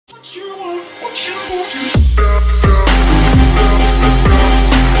Hello,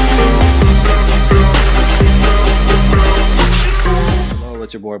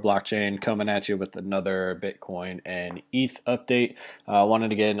 it's your boy Blockchain coming at you with another Bitcoin and ETH update. I wanted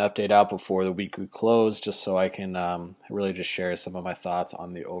to get an update out before the weekly close just so I can really just share some of my thoughts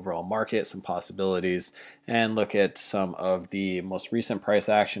on the overall market, some possibilities, and look at some of the most recent price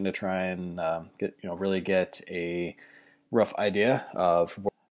action to try and really get a rough idea of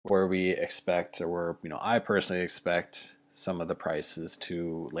where we expect, or where I personally expect some of the prices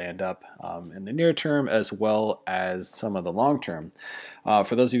to land up in the near term, as well as some of the long term.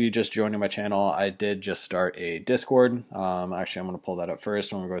 For those of you just joining my channel, I did just start a Discord. Actually, I'm going to pull that up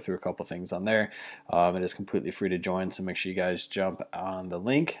first. I'm going to go through a couple things on there. It is completely free to join, so make sure you guys jump on the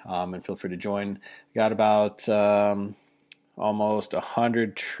link and feel free to join. We got about almost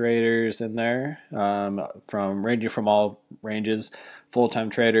 100 traders in there, ranging from all ranges, full-time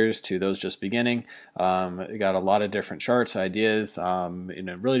traders to those just beginning. We got a lot of different charts, ideas,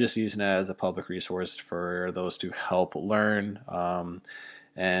 really just using it as a public resource for those to help learn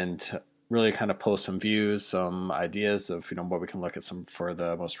and really kind of post some views, some ideas of what we can look at some for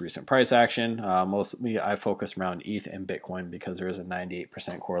the most recent price action. Mostly I focus around ETH and Bitcoin because there is a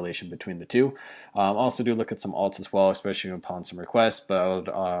 98% correlation between the two. Also do look at some alts as well, especially upon some requests, but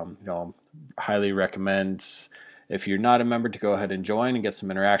I would highly recommend, if you're not a member, to go ahead and join and get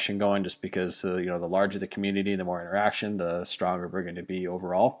some interaction going, just because the larger the community, the more interaction, the stronger we're going to be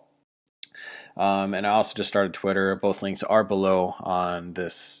overall. And I also just started Twitter. Both links are below on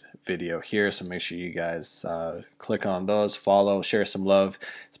this video here, so make sure you guys click on those, follow, share some love,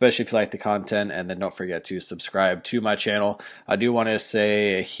 especially if you like the content, and then don't forget to subscribe to my channel. I do want to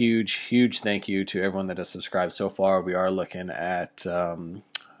say a huge thank you to everyone that has subscribed so far. We are looking at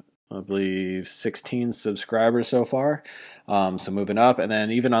I believe 16 subscribers so far, so moving up. And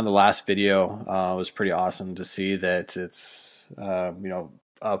then even on the last video, it was pretty awesome to see that it's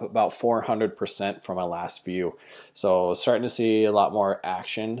up about 400% from my last view. So starting to see a lot more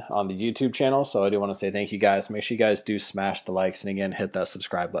action on the YouTube channel. So I do want to say thank you guys. Make sure you guys do smash the likes, and again, hit that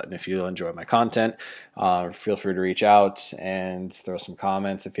subscribe button if you enjoy my content. Feel free to reach out and throw some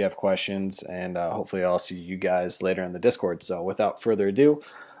comments if you have questions, and hopefully I'll see you guys later in the Discord. So without further ado,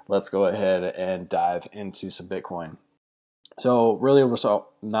 let's go ahead and dive into some Bitcoin. So really, we're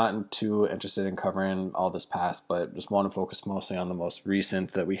not too interested in covering all this past, but just want to focus mostly on the most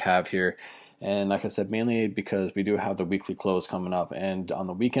recent that we have here. And like I said, mainly because we do have the weekly close coming up, and on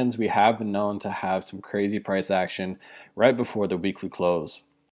the weekends we have been known to have some crazy price action right before the weekly close.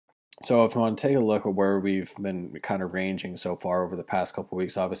 So if you want to take a look at where we've been kind of ranging so far over the past couple of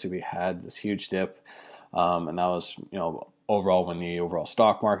weeks, obviously we had this huge dip, and that was overall when the overall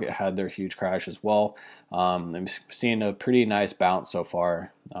stock market had their huge crash as well. I'm seeing a pretty nice bounce so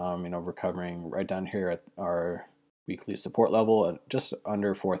far, recovering right down here at our weekly support level at just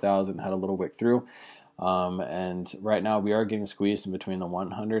under 4,000, had a little wick through. And right now we are getting squeezed in between the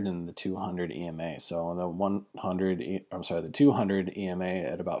 100 and the 200 EMA. So the 200 EMA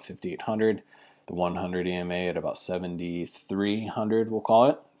at about 5,800, the 100 EMA at about 7,300, we'll call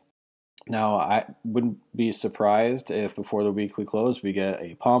it. Now, I wouldn't be surprised if before the weekly close we get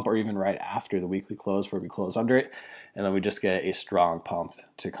a pump, or even right after the weekly close where we close under it, and then we just get a strong pump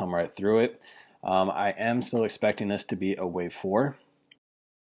to come right through it. I am still expecting this to be a wave 4,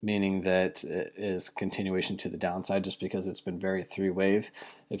 meaning that it is continuation to the downside, just because it's been very 3-wave.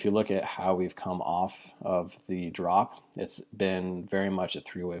 If you look at how we've come off of the drop, it's been very much a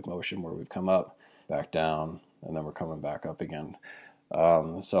 3-wave motion where we've come up, back down, and then we're coming back up again.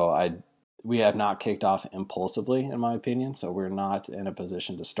 We have not kicked off impulsively, in my opinion, so we're not in a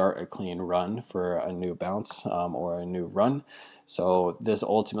position to start a clean run for a new bounce or a new run. So this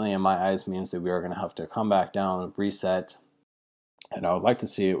ultimately, in my eyes, means that we are going to have to come back down, reset, and I would like to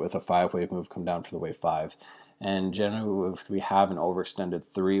see it with a 5-wave move come down for the wave 5. And generally, if we have an overextended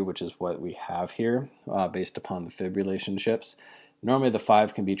 3, which is what we have here, based upon the fib relationships, normally the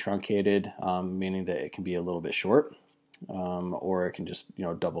 5 can be truncated, meaning that it can be a little bit short, or it can just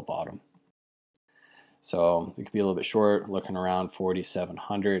double bottom. So it could be a little bit short, looking around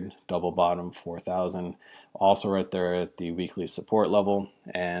 4,700, double bottom 4,000, also right there at the weekly support level,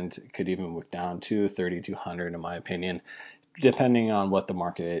 and it could even wick down to 3,200 in my opinion, depending on what the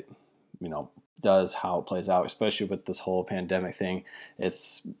market does, how it plays out, especially with this whole pandemic thing.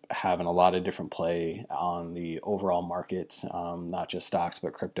 It's having a lot of different play on the overall market, not just stocks,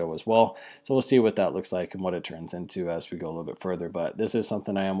 but crypto as well. So we'll see what that looks like and what it turns into as we go a little bit further. But this is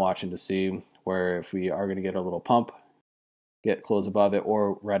something I am watching to see, where if we are going to get a little pump, get close above it,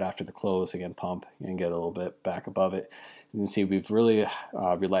 or right after the close again pump and get a little bit back above it. You can see we've really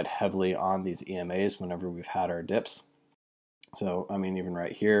relied heavily on these EMAs whenever we've had our dips. So, I mean, even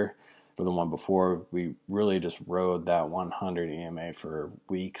right here for the one before, we really just rode that 100 EMA for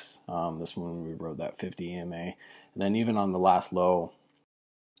weeks. This one we rode that 50 EMA. And then even on the last low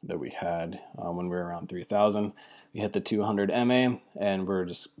that we had when we were around 3,000, we hit the 200 MA, and we're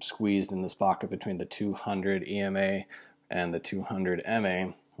just squeezed in this pocket between the 200 EMA and the 200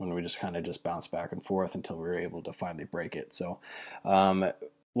 MA when we just kind of just bounce back and forth until we were able to finally break it. So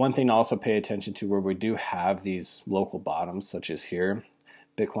one thing to also pay attention to, where we do have these local bottoms such as here,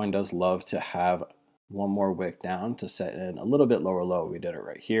 Bitcoin does love to have one more wick down to set in a little bit lower low. We did it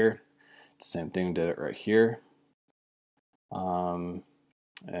right here. Same thing, did it right here. And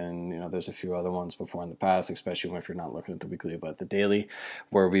there's a few other ones before in the past, especially if you're not looking at the weekly but the daily,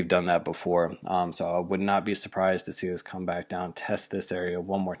 where we've done that before. So I would not be surprised to see us come back down, test this area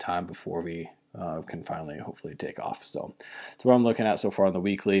one more time before we can finally hopefully take off. So that's what I'm looking at so far on the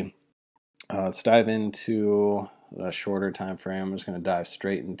weekly. Let's dive into a shorter time frame. I'm just going to dive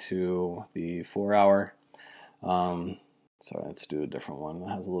straight into the 4 hour. So let's do a different one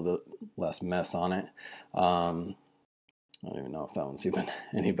that has a little bit less mess on it. I don't even know if that one's even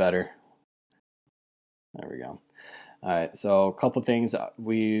any better. There we go. All right, so a couple things.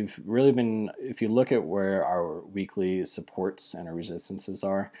 We've really been, if you look at where our weekly supports and our resistances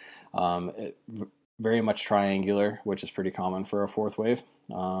are, very much triangular, which is pretty common for a fourth wave.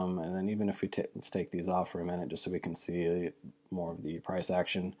 And then even if let's take these off for a minute just so we can see more of the price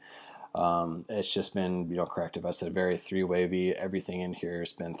action. It's just been, corrective. I said very three wavy. Everything in here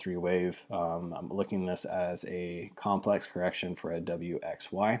has been three wave. I'm looking at this as a complex correction for a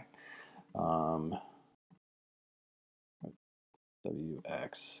WXY.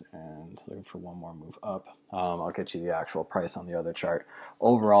 WX, and looking for one more move up. I'll get you the actual price on the other chart.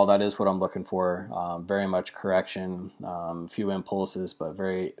 Overall, that is what I'm looking for. Very much correction, few impulses, but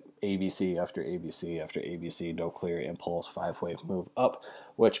very ABC after ABC after ABC, no clear impulse, 5-wave move up,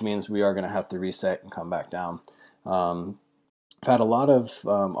 which means we are going to have to reset and come back down. I've had a lot of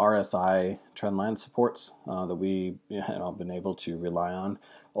RSI trendline supports that we have been able to rely on.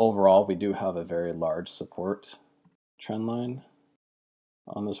 Overall, we do have a very large support trendline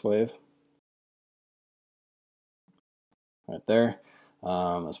on this wave right there,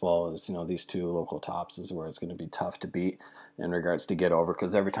 as well as these two local tops is where it's going to be tough to beat in regards to get over,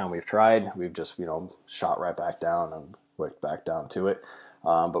 because every time we've tried, we've just shot right back down and wicked back down to it.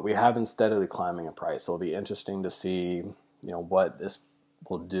 But we have been steadily climbing in price, so it'll be interesting to see what this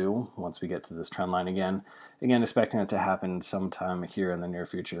will do once we get to this trend line again, expecting it to happen sometime here in the near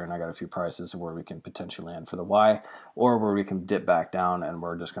future. And I got a few prices where we can potentially land for the Y, or where we can dip back down and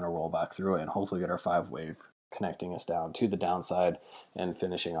we're just going to roll back through it and hopefully get our 5-wave connecting us down to the downside and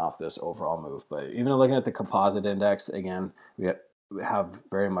finishing off this overall move. But even looking at the composite index, again, we have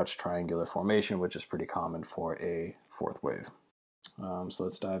very much triangular formation, which is pretty common for a fourth wave. So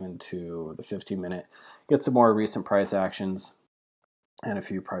let's dive into the 15-minute, get some more recent price actions and a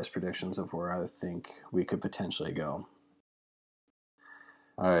few price predictions of where I think we could potentially go.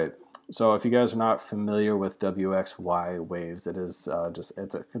 All right, so if you guys are not familiar with WXY waves, it is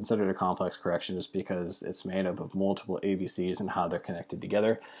considered a complex correction just because it's made up of multiple ABCs and how they're connected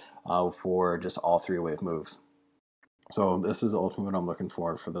together for just all 3-wave moves. So this is ultimately what I'm looking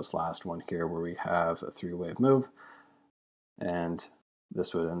for this last one here, where we have a 3-wave move, and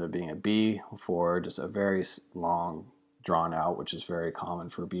this would end up being a B for just a very long drawn out, which is very common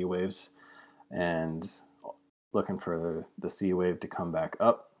for B waves, and looking for the C wave to come back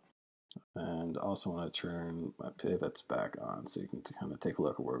up. And also want to turn my pivots back on so you can kind of take a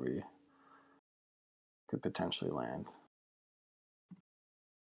look at where we could potentially land,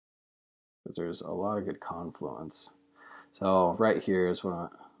 because there's a lot of good confluence. So right here is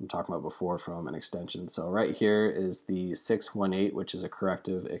what I'm talking about before from an extension. So right here is the 618, which is a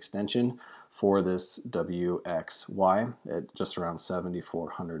corrective extension for this WXY at just around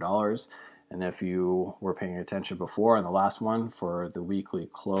 $7,400. And if you were paying attention before on the last one, for the weekly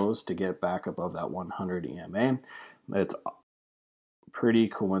close to get back above that 100 EMA, it's pretty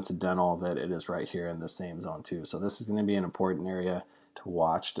coincidental that it is right here in the same zone too. So this is going to be an important area to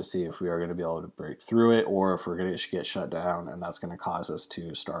watch to see if we are going to be able to break through it, or if we're going to get shut down, and that's going to cause us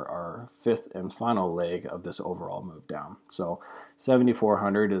to start our 5th and final leg of this overall move down. So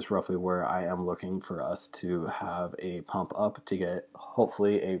 7,400 is roughly where I am looking for us to have a pump up to get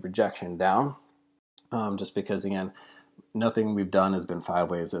hopefully a rejection down, just because again, nothing we've done has been 5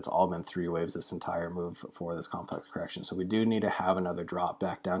 waves. It's all been 3 waves this entire move for this complex correction. So we do need to have another drop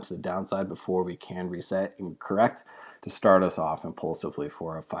back down to the downside before we can reset and correct to start us off impulsively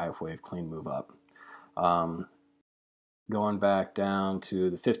for a 5-wave clean move up. going back down to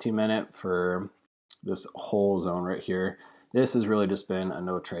the 15-minute for this whole zone right here. This has really just been a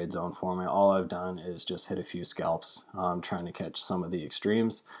no trade zone for me. All I've done is just hit a few scalps, trying to catch some of the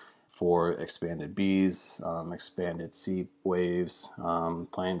extremes for expanded Bs, expanded C waves,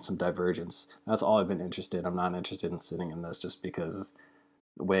 playing some divergence. That's all I've been interested in. I'm not interested in sitting in this just because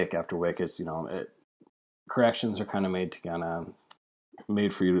wick after wick is, corrections are kind of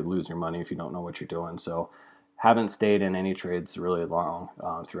made for you to lose your money if you don't know what you're doing. So haven't stayed in any trades really long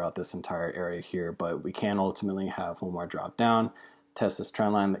throughout this entire area here, but we can ultimately have one more drop down, test this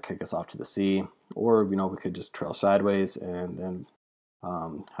trend line that kick us off to the C, or we could just trail sideways and then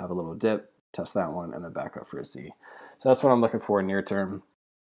have a little dip, test that one, and then back up for a C. So that's what I'm looking for near term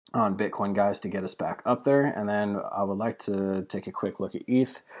on Bitcoin, guys, to get us back up there. And then I would like to take a quick look at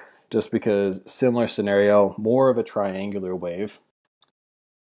ETH, just because similar scenario, more of a triangular wave.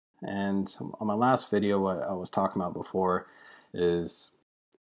 And on my last video, what I was talking about before is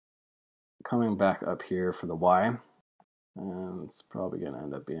coming back up here for the Y. And it's probably going to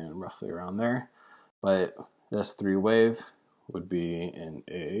end up being roughly around there. But this 3 wave would be in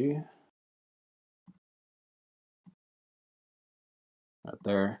A, right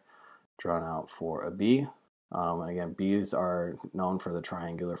there, drawn out for a B. And again, Bs are known for the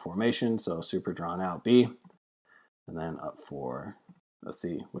triangular formation, so super drawn out B, and then up for a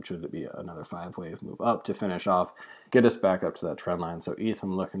C, which would be another 5 wave move up to finish off, get us back up to that trend line. So ETH,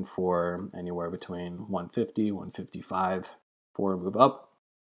 I'm looking for anywhere between 150, 155 for a move up,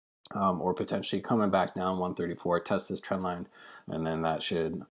 or potentially coming back down 134, test this trend line, and then that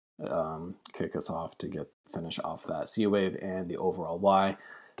should kick us off to finish off that C wave and the overall Y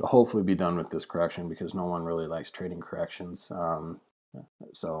to hopefully be done with this correction, because no one really likes trading corrections.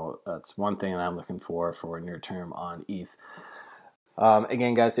 So that's one thing that I'm looking for near term on ETH.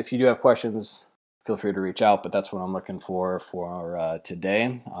 Again, guys, if you do have questions, feel free to reach out, but that's what I'm looking for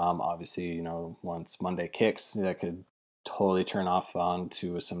today. Obviously, once Monday kicks, that could totally turn off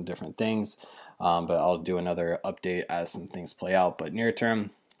onto some different things, but I'll do another update as some things play out. But near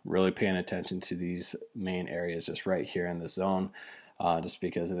term, really paying attention to these main areas just right here in this zone, just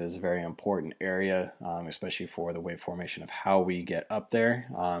because it is a very important area, especially for the wave formation of how we get up there,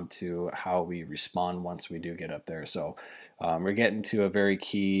 to how we respond once we do get up there. So we're getting to a very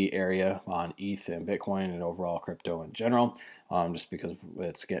key area on ETH and Bitcoin and overall crypto in general, just because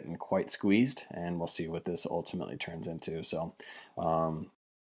it's getting quite squeezed, and we'll see what this ultimately turns into. So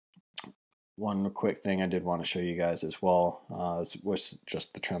one quick thing I did want to show you guys as well was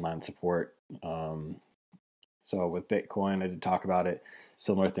just the trendline support. So with Bitcoin, I did talk about it.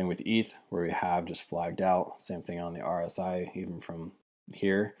 Similar thing with ETH, where we have just flagged out. Same thing on the RSI, even from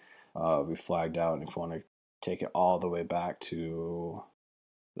here, we flagged out. And if you want to take it all the way back to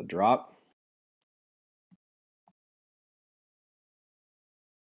the drop,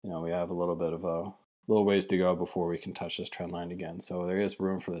 we have a little bit of a little ways to go before we can touch this trend line again. So there is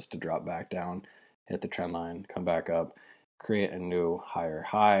room for this to drop back down, hit the trend line, come back up, create a new higher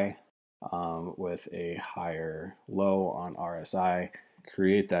high with a higher low on RSI,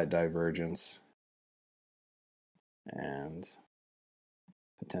 create that divergence, and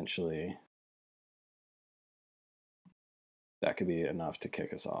potentially that could be enough to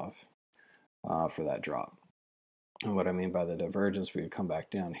kick us off for that drop. And what I mean by the divergence, we would come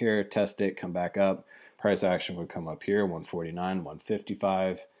back down here, test it, come back up. Price action would come up here, 149,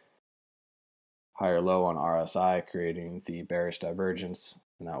 155. Higher low on RSI, creating the bearish divergence,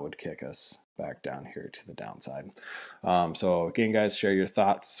 and that would kick us back down here to the downside. So again, guys, share your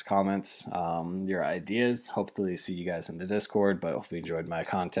thoughts, comments, your ideas. Hopefully see you guys in the Discord, but hopefully you enjoyed my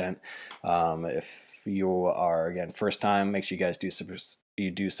content. If you are, again, first time, make sure you guys do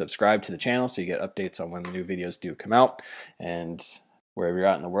subscribe to the channel so you get updates on when the new videos do come out. And wherever you're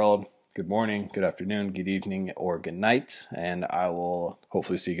at in the world, good morning, good afternoon, good evening, or good night, and I will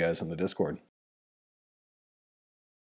hopefully see you guys in the Discord.